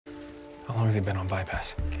How long has he been on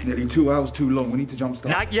bypass? Nearly 2 hours too long. We need to jumpstart.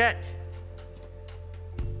 Not yet.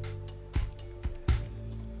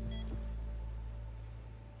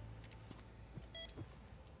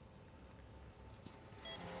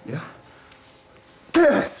 Yeah?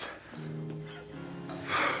 Yes!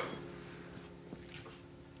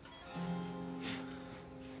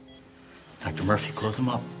 Dr. Murphy, close him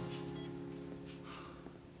up.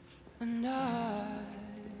 And I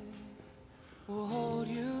will hold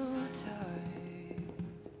you tight,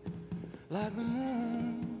 like the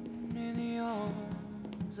moon in the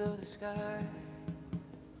arms of the sky.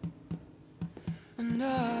 And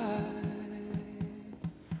I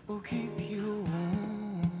will keep you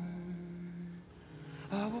warm.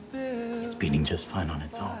 I will build It's beating just fine on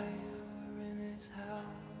its own. fire in this house.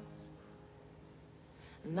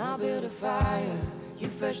 And I'll build a fire, you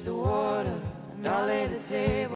fetch the water, and I'll lay the table.